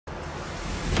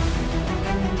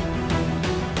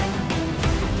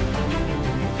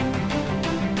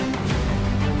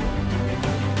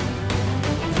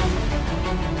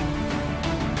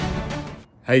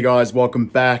Hey guys, welcome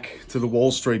back to the Wall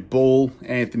Street Bull.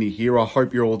 Anthony here. I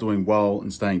hope you're all doing well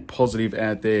and staying positive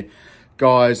out there.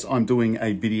 Guys, I'm doing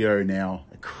a video now,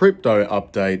 a crypto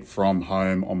update from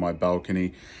home on my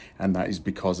balcony. And that is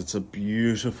because it's a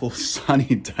beautiful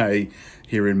sunny day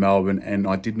here in Melbourne. And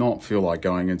I did not feel like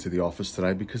going into the office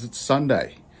today because it's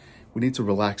Sunday. We need to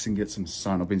relax and get some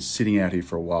sun. I've been sitting out here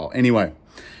for a while. Anyway,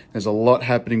 there's a lot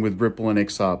happening with Ripple and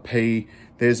XRP.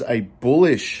 There's a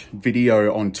bullish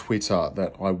video on Twitter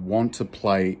that I want to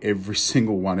play every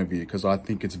single one of you because I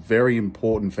think it's very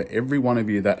important for every one of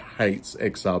you that hates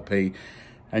XRP.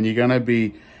 And you're going to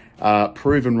be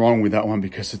proven wrong with that one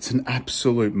because it's an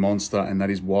absolute monster. And that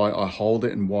is why I hold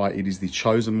it and why it is the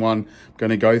chosen one. I'm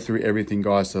going to go through everything,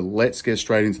 guys. So let's get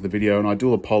straight into the video. And I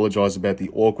do apologize about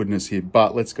the awkwardness here,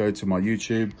 but let's go to my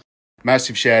YouTube.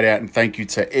 Massive shout out and thank you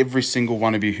to every single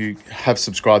one of you who have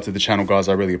subscribed to the channel, guys.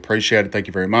 I really appreciate it. Thank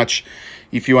you very much.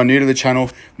 If you are new to the channel,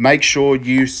 make sure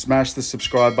you smash the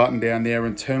subscribe button down there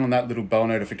and turn on that little bell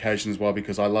notification as well,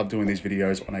 because I love doing these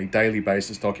videos on a daily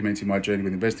basis, documenting my journey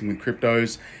with investing with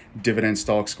cryptos, dividend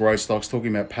stocks, growth stocks,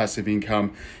 talking about passive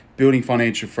income, building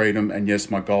financial freedom. And yes,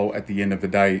 my goal at the end of the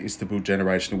day is to build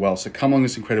generational wealth. So come on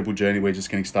this incredible journey. We're just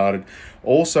getting started.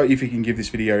 Also, if you can give this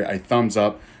video a thumbs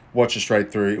up, watch it straight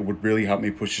through, it would really help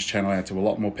me push this channel out to a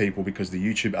lot more people, because the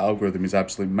YouTube algorithm is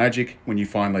absolute magic when you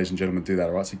find, ladies and gentlemen, do that.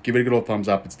 All right, so give it a good old thumbs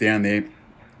up. It's down there. It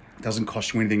doesn't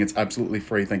cost you anything. It's absolutely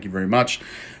free. Thank you very much.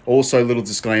 Also, little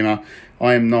disclaimer,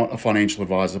 I am not a financial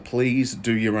advisor. Please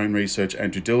do your own research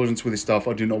and due diligence with this stuff.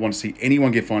 I do not want to see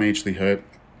anyone get financially hurt.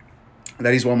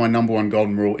 That is why my number one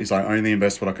golden rule is I only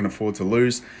invest what I can afford to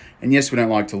lose. And yes, we don't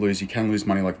like to lose. You can lose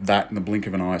money like that in the blink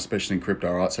of an eye, especially in crypto,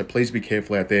 all right? So please be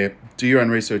careful out there. Do your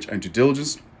own research and due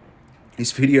diligence.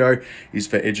 This video is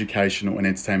for educational and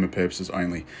entertainment purposes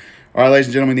only. All right, ladies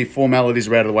and gentlemen, the formalities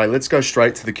are out of the way. Let's go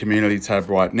straight to the community tab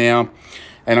right now.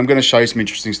 And I'm going to show you some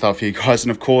interesting stuff here, guys.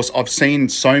 And of course, I've seen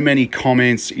so many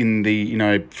comments in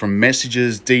the, from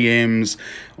messages, DMs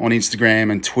on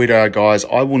Instagram and Twitter, guys.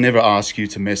 I will never ask you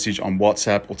to message on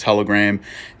WhatsApp or Telegram.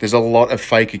 There's a lot of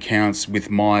fake accounts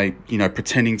with my,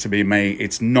 pretending to be me.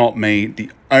 It's not me. The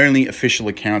only official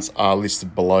accounts are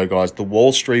listed below, guys. The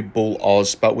Wall Street Bull Oz,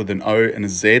 spelled with an O and a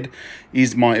Z,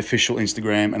 is my official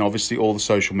Instagram, and obviously all the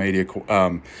social media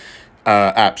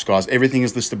apps, guys. Everything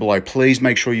is listed below. Please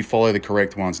make sure you follow the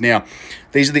correct ones. Now,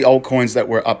 these are the altcoins that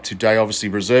were up today. Obviously,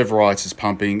 Reserve Rights is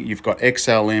pumping. You've got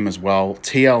XLM as well.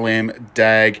 TLM,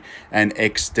 DAG, and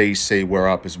XDC were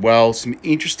up as well. Some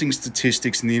interesting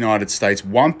statistics in the United States.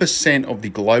 1% of the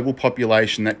global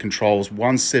population that controls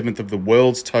 1/7 of the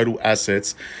world's total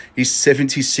assets is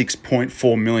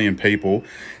 76.4 million people.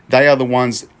 They are the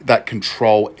ones that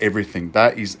control everything.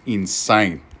 That is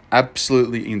insane.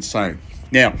 Absolutely insane.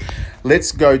 Now,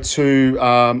 let's go to,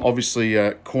 obviously,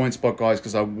 Coinspot, guys,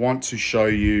 because I want to show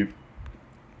you,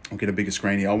 I'll get a bigger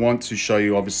screen here. I want to show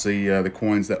you, obviously, the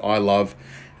coins that I love,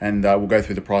 and we'll go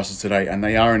through the prices today, and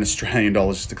they are in Australian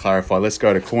dollars, just to clarify. Let's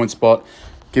go to Coinspot.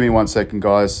 Give me 1 second,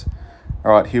 guys.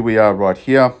 All right, here we are right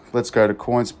here. Let's go to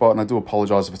Coinspot, and I do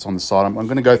apologize if it's on the side. I'm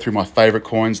going to go through my favorite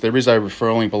coins. There is a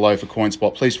referral link below for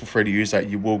Coinspot. Please feel free to use that.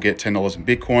 You will get $10 in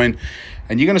Bitcoin,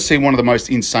 and you're going to see one of the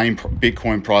most insane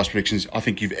Bitcoin price predictions I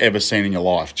think you've ever seen in your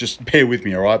life. Just bear with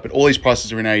me, all right? But all these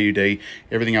prices are in AUD.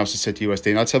 Everything else is set to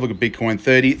USD. Now, let's have a look at Bitcoin.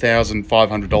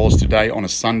 $30,500 today on a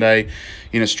Sunday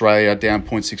in Australia, down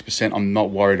 0.6%. I'm not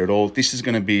worried at all. This is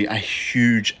going to be a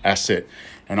huge asset.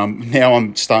 And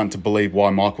I'm starting to believe why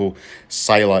Michael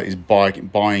Saylor is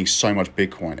buying so much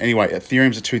Bitcoin. Anyway,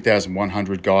 Ethereum's at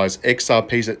 2,100, guys.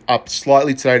 XRP's up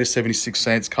slightly today to 76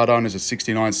 cents. Cardano's at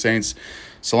 69 cents.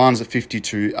 Solana's at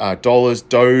 $52.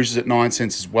 Doge is at 9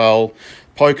 cents as well.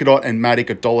 Polkadot and Matic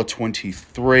at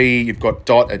 $1.23. You've got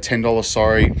DOT at $10,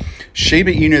 sorry.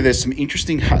 Shiba Inu, there's some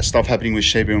interesting stuff happening with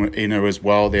Shiba Inu as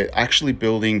well. They're actually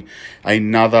building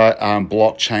another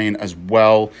blockchain as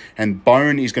well. And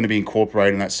Bone is going to be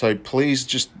incorporated in that. So please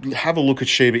just have a look at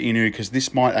Shiba Inu, because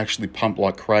this might actually pump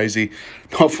like crazy.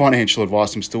 Not financial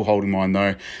advice. I'm still holding mine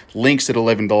though. Link's at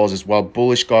 $11 as well.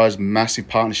 Bullish, guys. Massive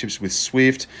partnerships with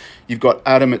Swift. You've got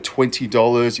Atom at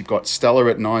 $20. You've got Stellar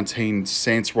at 19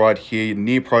 cents right here.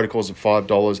 Near Protocols at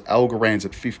 $5. Algorand's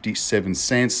at 57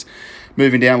 cents.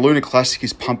 Moving down, Luna Classic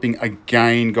is pumping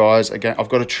again, guys. Again, I've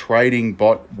got a trading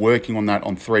bot working on that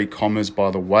on 3 commas,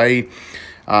 by the way.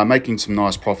 Making some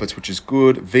nice profits, which is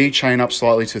good. VeChain up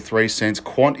slightly to 3 cents.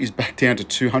 Quant is back down to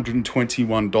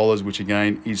 $221, which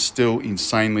again is still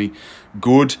insanely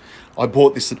good. I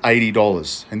bought this at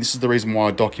 $80, and this is the reason why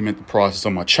I document the prices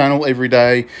on my channel every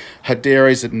day.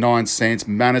 Hedera's at 9 cents,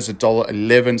 Mana's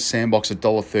 $1.11, Sandbox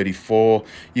 $1.34.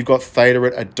 You've got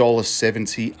Theta at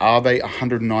 $1.70, Aave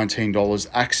 $119.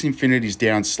 Axie Infinity is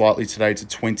down slightly today to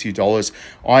 $20.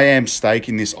 I am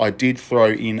staking this. I did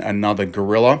throw in another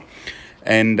Gorilla,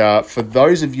 and for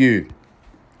those of you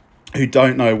who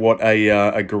don't know what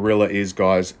a Gorilla is,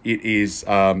 guys, it is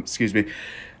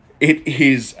it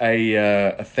is a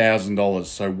 $1,000,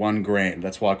 so $1,000.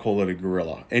 That's why I call it a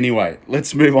Gorilla. Anyway,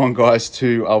 let's move on, guys,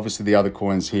 to obviously the other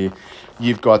coins here.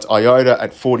 You've got IOTA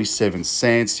at 47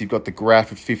 cents. You've got the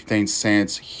Graph at 15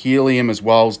 cents. Helium as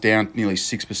well is down nearly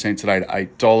 6% today to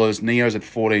 $8. Neo's at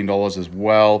 $14 as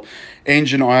well.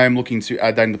 Engine, I am looking to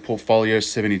add that in the portfolio,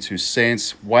 72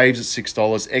 cents. Waves at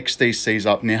 $6. XDC's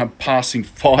up now, passing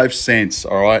 5 cents,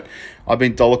 all right? I've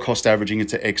been dollar cost averaging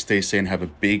into XDC and have a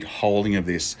big holding of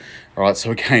this. All right,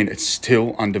 so again, it's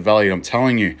still undervalued. I'm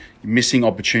telling you, you're missing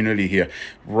opportunity here.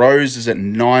 Rose is at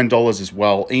 $9 as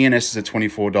well. ENS is at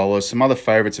 $24. Some other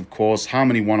favorites, of course.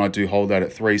 Harmony One, I do hold that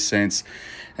at 3 cents.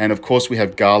 And of course, we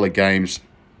have Gala Games,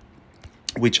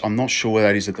 which I'm not sure where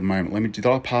that is at the moment. Did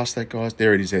I pass that, guys?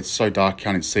 There it is. It's so dark,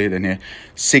 can't even see it in here.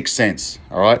 6 cents,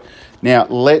 all right? Now,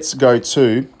 let's go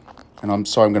to, and I'm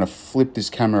sorry, I'm going to flip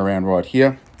this camera around right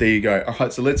here. There you go. All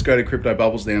right, so let's go to Crypto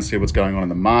Bubbles now and see what's going on in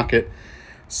the market.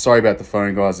 Sorry about the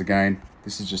phone, guys, again.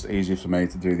 This is just easier for me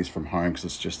to do this from home because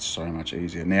it's just so much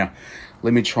easier. Now,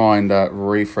 let me try and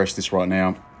refresh this right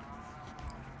now.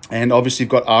 And obviously,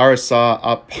 you've got RSR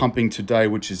up pumping today,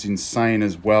 which is insane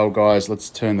as well, guys. Let's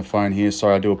turn the phone here.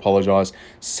 Sorry, I do apologize.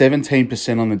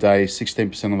 17% on the day,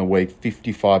 16% on the week,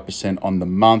 55% on the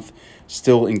month.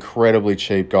 Still incredibly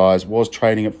cheap, guys. Was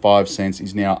trading at 5 cents,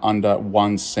 is now under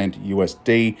 1 cent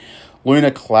USD.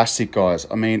 Luna Classic, guys.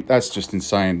 I mean, that's just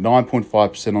insane.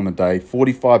 9.5% on the day,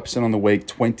 45% on the week,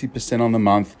 20% on the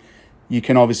month. You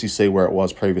can obviously see where it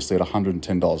was previously at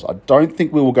 $110. I don't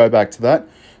think we will go back to that,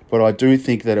 but I do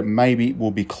think that it maybe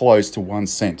will be close to 1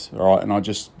 cent. All right, and I'm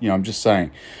just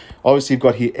saying. Obviously, you've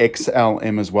got here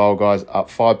XLM as well, guys, up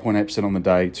 5.8% on the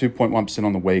day, 2.1%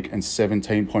 on the week, and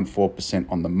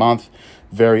 17.4% on the month.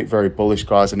 Very, very bullish,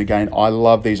 guys. And again, I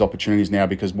love these opportunities now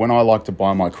because when I like to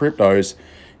buy my cryptos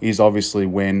is obviously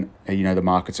when, the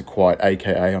markets are quiet,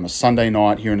 aka on a Sunday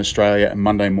night here in Australia and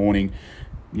Monday morning,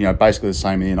 basically the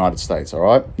same in the United States, all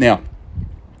right? Now,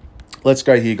 let's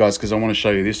go here, guys, because I want to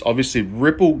show you this. Obviously,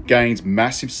 Ripple gains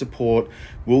massive support.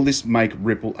 Will this make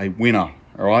Ripple a winner?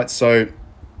 All right, so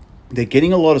they're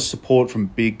getting a lot of support from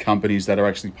big companies that are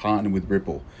actually partnering with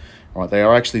Ripple. All right, they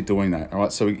are actually doing that. All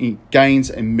right, so it gains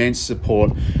immense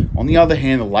support. On the other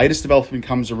hand, the latest development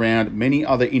comes around. Many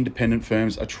other independent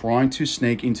firms are trying to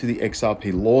sneak into the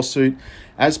XRP lawsuit.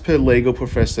 As per legal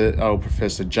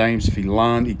professor James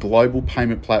Phelan, the global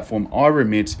payment platform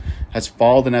iRemit has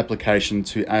filed an application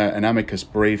to an amicus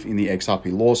brief in the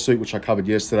XRP lawsuit, which I covered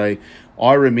yesterday.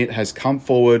 iRemit has come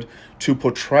forward to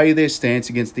portray their stance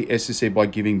against the SEC by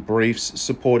giving briefs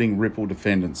supporting Ripple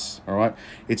defendants. All right,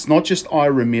 it's not just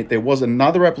iRemit. There was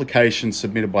another application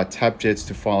submitted by TapJets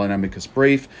to file an amicus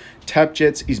brief.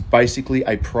 TapJets is basically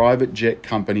a private jet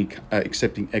company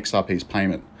accepting XRP's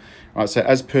payment. All right, so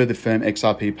as per the firm,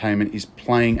 XRP payment is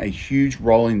playing a huge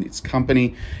role in its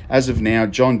company. As of now,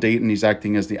 John Deaton is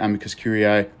acting as the amicus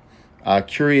curiae,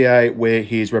 where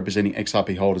he is representing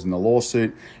XRP holders in the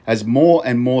lawsuit. As more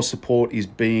and more support is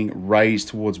being raised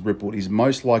towards Ripple, it is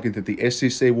most likely that the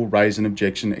SEC will raise an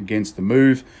objection against the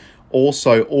move.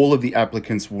 Also, all of the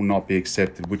applicants will not be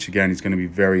accepted, which again is going to be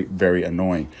very, very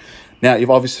annoying. Now,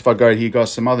 if I go here,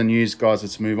 guys, some other news, guys,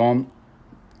 let's move on.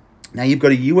 Now, you've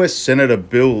got a US Senator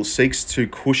bill seeks to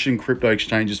cushion crypto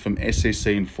exchanges from SEC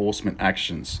enforcement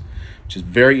actions, which is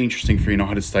very interesting for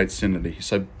United States Senator.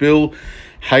 So Bill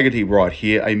Hagerty right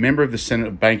here, a member of the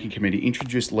Senate Banking Committee,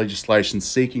 introduced legislation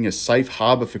seeking a safe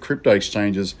harbor for crypto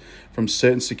exchanges from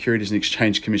certain Securities and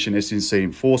Exchange Commission SEC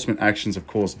enforcement actions. Of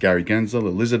course, Gary Gensler, the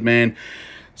lizard man.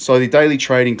 So the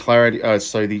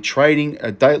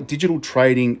Digital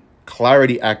Trading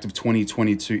Clarity Act of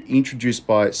 2022, introduced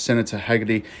by Senator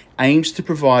Hagerty, aims to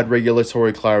provide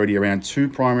regulatory clarity around two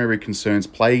primary concerns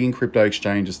plaguing crypto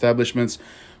exchange establishments.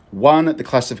 One, the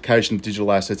classification of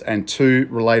digital assets, and two,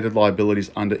 related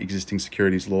liabilities under existing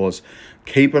securities laws.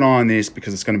 Keep an eye on this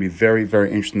because it's going to be very,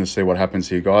 very interesting to see what happens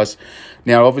here, guys.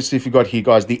 Now, obviously, if you've got here,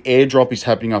 guys, the airdrop is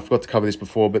happening. I forgot to cover this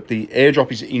before, but the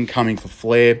airdrop is incoming for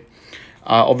Flare.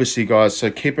 Obviously, guys,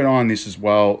 so keep an eye on this as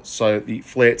well. So the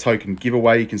Flare token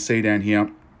giveaway, you can see down here.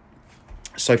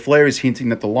 So Flare is hinting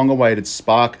that the long-awaited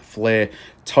Spark Flare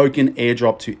token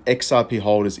airdrop to XRP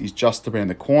holders is just around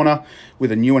the corner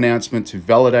with a new announcement to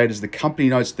validators. The company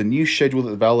notes the new schedule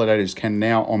that the validators can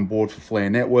now onboard for Flare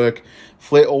Network.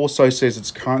 Flare also says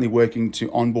it's currently working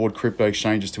to onboard crypto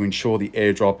exchanges to ensure the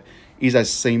airdrop is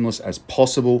as seamless as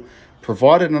possible.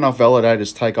 Provided enough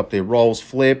validators take up their roles,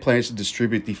 Flare plans to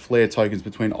distribute the Flare tokens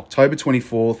between October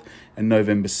 24th and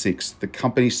November 6th. The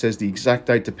company says the exact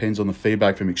date depends on the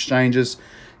feedback from exchanges.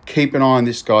 Keep an eye on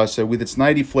this, guys. So with its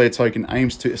native Flare token,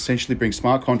 aims to essentially bring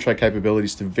smart contract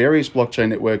capabilities to various blockchain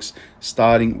networks,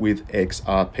 starting with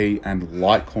XRP and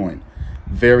Litecoin.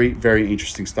 Very, very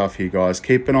interesting stuff here, guys.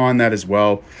 Keep an eye on that as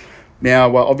well.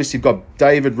 Now, obviously, you've got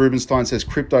David Rubenstein says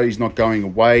crypto is not going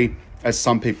away, as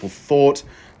some people thought.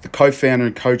 The co-founder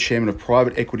and co-chairman of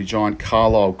private equity giant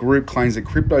Carlyle Group claims that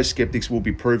crypto skeptics will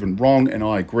be proven wrong, and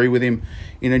I agree with him.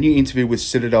 In a new interview with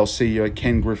Citadel CEO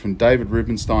Ken Griffin, David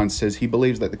Rubenstein says he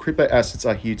believes that the crypto assets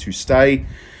are here to stay.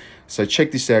 So check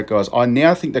this out, guys. I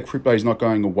now think that crypto is not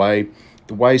going away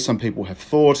the way some people have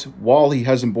thought. While he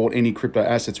hasn't bought any crypto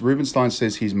assets, Rubenstein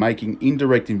says he's making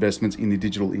indirect investments in the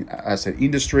digital asset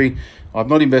industry. I've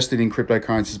not invested in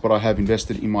cryptocurrencies, but I have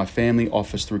invested in my family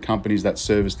office through companies that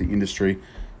service the industry.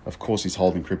 Of course, he's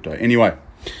holding crypto. Anyway,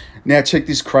 now check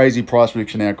this crazy price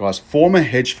prediction out, guys. Former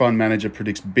hedge fund manager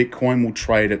predicts Bitcoin will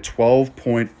trade at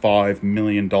 $12.5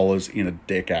 million in a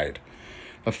decade.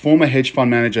 A former hedge fund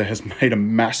manager has made a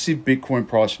massive Bitcoin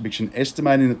price prediction,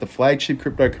 estimating that the flagship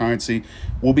cryptocurrency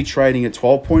will be trading at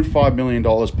 $12.5 million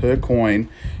per coin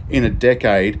in a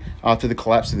decade after the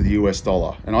collapse of the US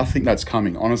dollar. And I think that's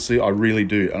coming. Honestly, I really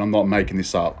do. And I'm not making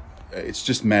this up. It's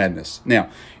just madness. Now,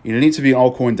 in an interview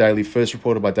on Altcoin Daily, first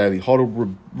reported by Daily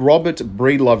Hodl, Robert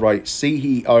Breedlove,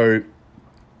 CEO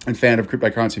and founder of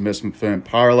cryptocurrency investment firm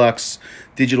Parallax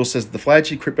Digital, says that the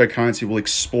flagship cryptocurrency will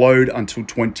explode until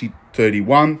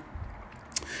 2031,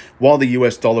 while the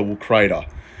US dollar will crater.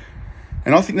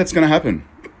 And I think that's going to happen.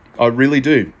 I really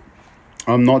do.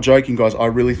 I'm not joking, guys. I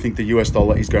really think the US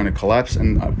dollar is going to collapse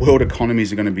and world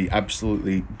economies are going to be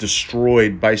absolutely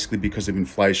destroyed, basically because of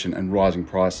inflation and rising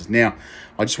prices. Now,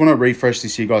 I just want to refresh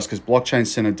this here, guys, because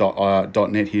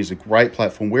blockchaincenter.net here is a great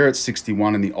platform. We're at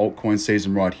 61 in the altcoin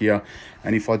season right here.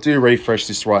 And if I do refresh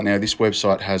this right now, this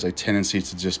website has a tendency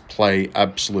to just play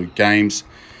absolute games.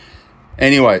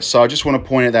 Anyway, so I just want to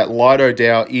point out that Lido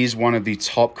DAO is one of the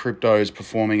top cryptos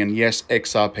performing, and yes,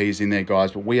 XRP is in there,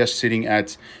 guys, but we are sitting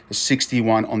at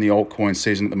 61 on the altcoin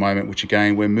season at the moment, which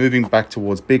again, we're moving back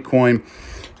towards Bitcoin.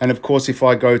 And of course, if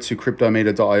I go to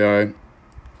cryptometer.io,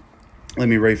 let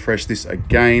me refresh this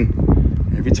again.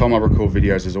 Every time I record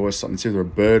videos, there's always something. It's either a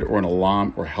bird or an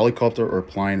alarm or a helicopter or a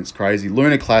plane. It's crazy.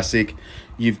 Lunar Classic.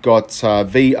 You've got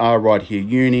VR right here,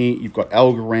 Uni. You've got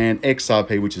Algorand,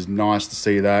 XRP, which is nice to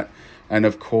see that. And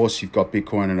of course, you've got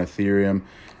Bitcoin and Ethereum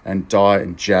and DAI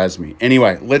and Jasmy.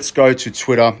 Anyway, let's go to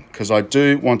Twitter, because I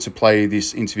do want to play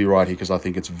this interview right here because I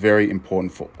think it's very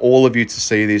important for all of you to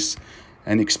see this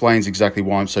and explains exactly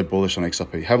why I'm so bullish on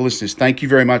XRP. Have a listen to this. Thank you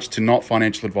very much to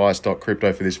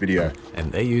notfinancialadvice.crypto for this video.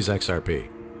 And they use XRP.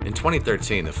 In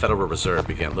 2013, the Federal Reserve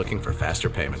began looking for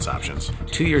faster payments options.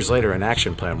 2 years later, an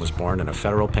action plan was born and a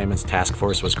federal payments task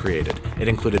force was created. It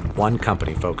included one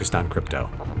company focused on crypto,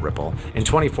 Ripple. In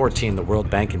 2014, the World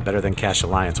Bank and Better Than Cash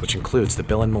Alliance, which includes the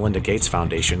Bill and Melinda Gates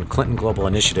Foundation, Clinton Global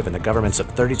Initiative, and the governments of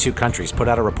 32 countries, put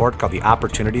out a report called The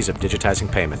Opportunities of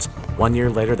Digitizing Payments. 1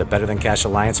 year later, the Better Than Cash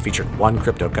Alliance featured one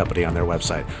crypto company on their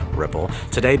website, Ripple.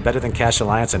 Today, Better Than Cash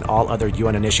Alliance and all other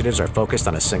UN initiatives are focused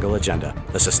on a single agenda,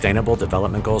 the Sustainable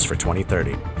Development Goals for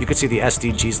 2030. You can see the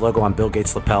SDGs logo on Bill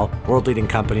Gates' lapel, world-leading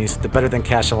companies, the Better Than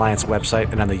Cash Alliance website,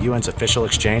 and on the UN's official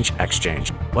exchange,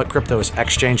 Exchange. What crypto is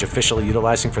Exchange officially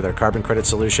utilizing for their carbon credit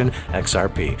solution?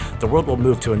 XRP. The world will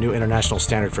move to a new international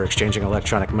standard for exchanging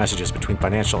electronic messages between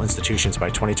financial institutions by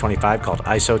 2025 called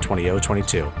ISO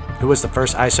 20022. Who was the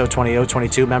first ISO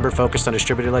 20022 member focused on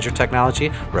distributed ledger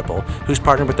technology? Ripple. Who's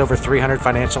partnered with over 300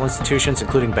 financial institutions,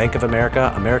 including Bank of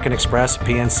America, American Express,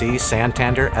 PNC,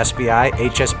 Santander, SBI,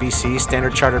 HSBC,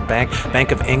 Standard Chartered Bank,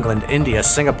 Bank of England, India,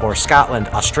 Singapore, Scotland,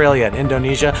 Australia, and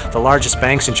Indonesia, the largest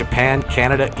banks in Japan,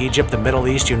 Canada, Egypt, the Middle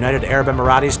East, United Arab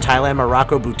Emirates, Thailand,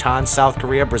 Morocco, Bhutan, South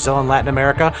Korea, Brazil, and Latin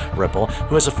America? Ripple.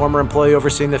 Who is a former employee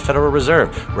overseeing the Federal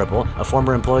Reserve? Ripple. A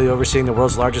former employee overseeing the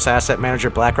world's largest asset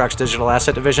manager, BlackRock's digital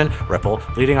asset division? Ripple.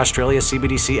 Leading Australia's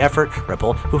CBDC effort?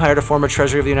 Ripple. Who hired a former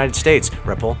Treasury of the United States?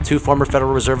 Ripple. 2 former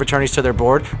Federal Reserve attorneys to their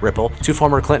board? Ripple. 2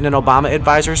 former Clinton and Obama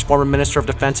advisors, former Minister of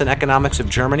Defense and Economics of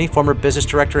Germany, former business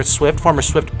director at Swift, former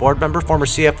Swift board member, former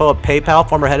CFO of PayPal,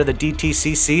 former head of the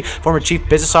DTCC, former chief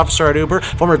business officer at Uber,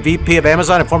 former VP of Amazon,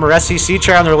 design and former SEC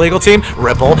chair on their legal team.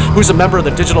 Ripple, who's a member of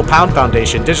the Digital Pound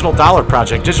Foundation, Digital Dollar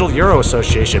Project, Digital Euro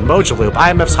Association, Mojaloop,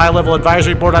 IMF's high-level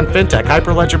advisory board on fintech,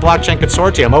 Hyperledger Blockchain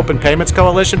Consortium, Open Payments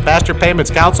Coalition, Faster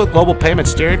Payments Council, Global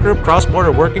Payments Steering Group,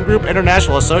 Cross-Border Working Group,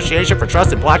 International Association for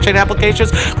Trusted Blockchain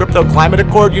Applications, Crypto Climate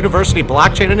Accord, University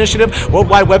Blockchain Initiative, World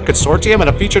Wide Web Consortium, and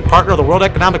a featured partner of the World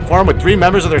Economic Forum with 3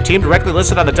 members of their team directly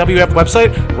listed on the WF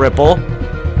website, Ripple.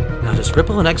 Now, does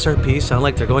Ripple and XRP sound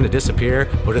like they're going to disappear,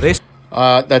 or do they...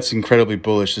 That's incredibly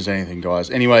bullish as anything, guys.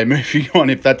 Anyway, moving on.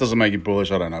 If that doesn't make you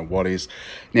bullish, I don't know what is.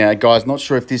 Now, guys, not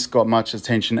sure if this got much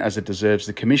attention as it deserves.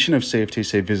 The Commission of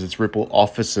CFTC visits Ripple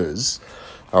offices,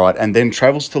 all right, and then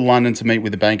travels to London to meet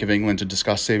with the Bank of England to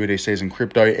discuss CBDCs and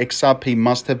crypto. XRP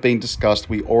must have been discussed.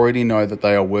 We already know that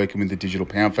they are working with the Digital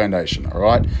Pound Foundation, all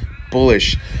right?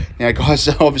 Bullish. Now, guys,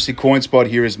 obviously Coinspot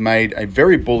here has made a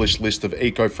very bullish list of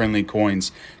eco-friendly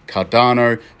coins.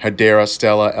 Cardano, Hedera,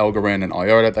 Stellar, Algorand, and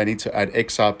IOTA. They need to add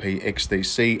XRP,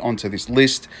 XDC onto this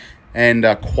list. And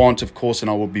Quant, of course, and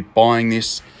I will be buying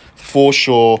this for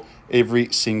sure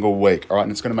every single week. All right,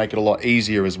 and it's going to make it a lot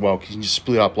easier as well because you can just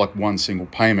split up like one single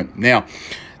payment. Now,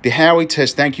 the Howey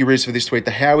test, thank you, Riz, for this tweet. The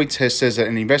Howey test says that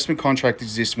an investment contract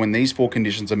exists when these 4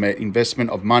 conditions are met: investment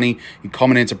of money in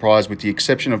common enterprise with the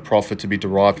exception of profit to be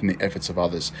derived from the efforts of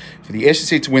others. For the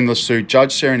SEC to win the suit,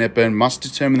 Judge Sarah Netburn must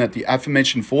determine that the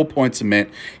aforementioned 4 points are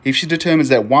met. If she determines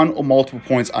that 1 or multiple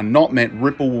points are not met,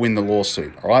 Ripple will win the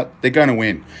lawsuit. All right, they're going to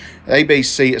win.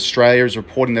 ABC Australia is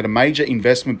reporting that a major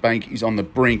investment bank is on the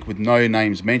brink with no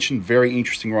names mentioned. Very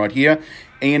interesting right here.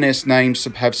 ENS names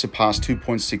have surpassed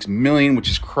 2.6 million, which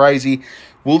is crazy.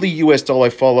 Will the US dollar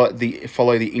follow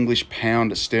the English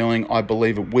pound sterling? I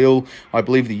believe it will. I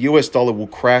believe the US dollar will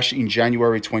crash in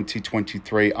January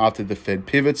 2023 after the Fed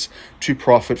pivots to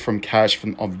profit from cash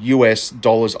of US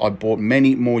dollars. I bought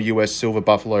many more US silver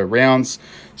buffalo rounds.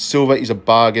 Silver is a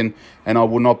bargain, and I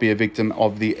will not be a victim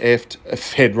of the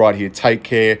Fed right here. Take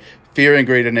care. Fear and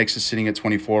Greed Index is sitting at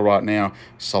 24 right now.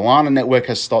 Solana Network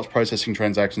has stopped processing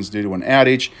transactions due to an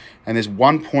outage, and there's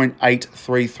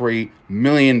 1.833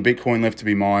 million Bitcoin left to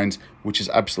be mined, which is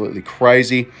absolutely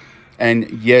crazy.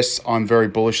 And yes, I'm very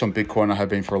bullish on Bitcoin. I have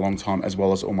been for a long time, as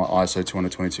well as all my ISO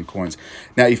 222 coins.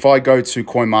 Now, if I go to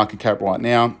CoinMarketCap right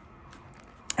now,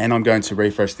 and I'm going to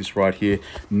refresh this right here,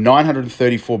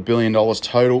 $934 billion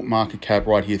total market cap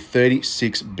right here,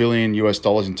 36 billion US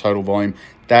dollars in total volume.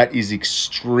 That is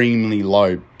extremely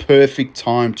low. Perfect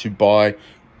time to buy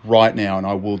right now, and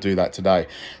I will do that today.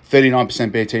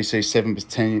 39% BTC,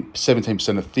 17%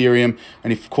 Ethereum,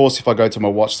 and of course, if I go to my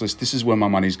watch list, this is where my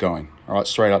money's going. All right,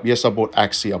 straight up. Yes, I bought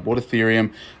Axie, I bought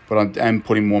Ethereum, but I am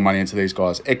putting more money into these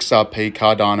guys. XRP,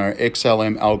 Cardano,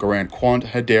 XLM, Algorand, Quant,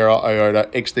 Hedera, IOTA,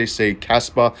 XDC,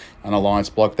 Casper, and Alliance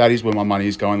Block. That is where my money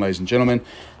is going, ladies and gentlemen.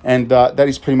 And that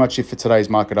is pretty much it for today's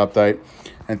market update.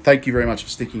 And thank you very much for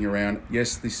sticking around.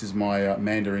 Yes, this is my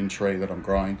mandarin tree that I'm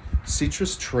growing.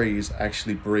 Citrus trees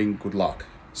actually bring good luck.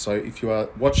 So if you are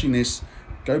watching this,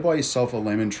 go buy yourself a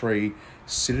lemon tree,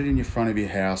 sit it in your front of your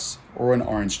house, or an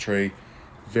orange tree.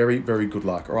 Very, very good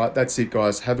luck. All right, that's it,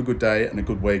 guys. Have a good day and a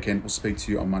good weekend. We'll speak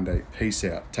to you on Monday. Peace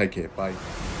out. Take care. Bye.